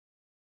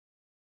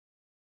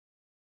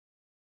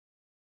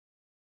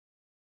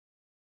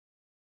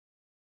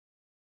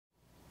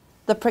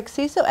The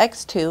Prexiso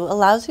X2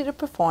 allows you to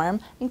perform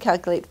and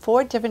calculate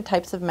 4 different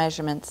types of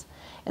measurements.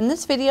 In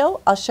this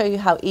video, I'll show you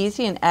how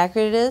easy and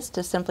accurate it is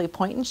to simply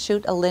point and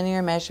shoot a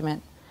linear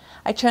measurement.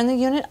 I turn the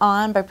unit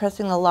on by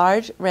pressing the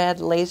large red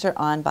laser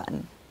on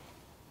button.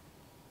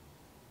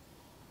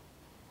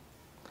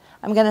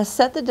 I'm going to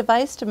set the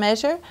device to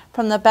measure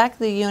from the back of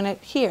the unit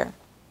here.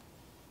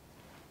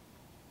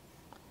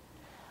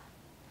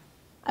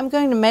 I'm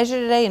going to measure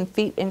today in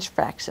feet-inch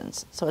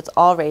fractions, so it's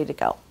all ready to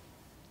go.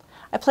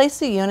 I place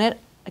the unit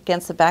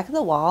against the back of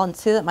the wall and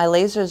see that my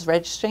laser is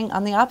registering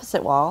on the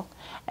opposite wall,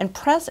 and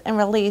press and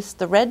release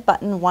the red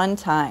button one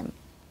time.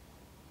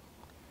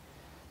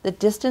 The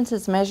distance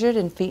is measured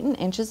in feet and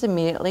inches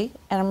immediately,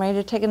 and I'm ready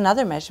to take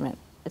another measurement.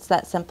 It's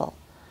that simple.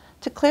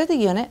 To clear the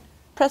unit,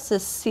 press the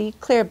C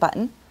Clear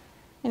button,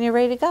 and you're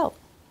ready to go.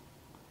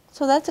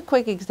 So that's a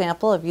quick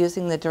example of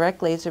using the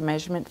direct laser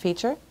measurement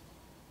feature.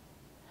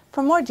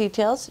 For more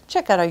details,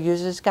 check out our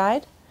user's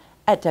guide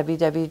at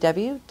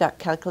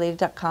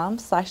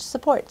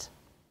www.calculated.com/support.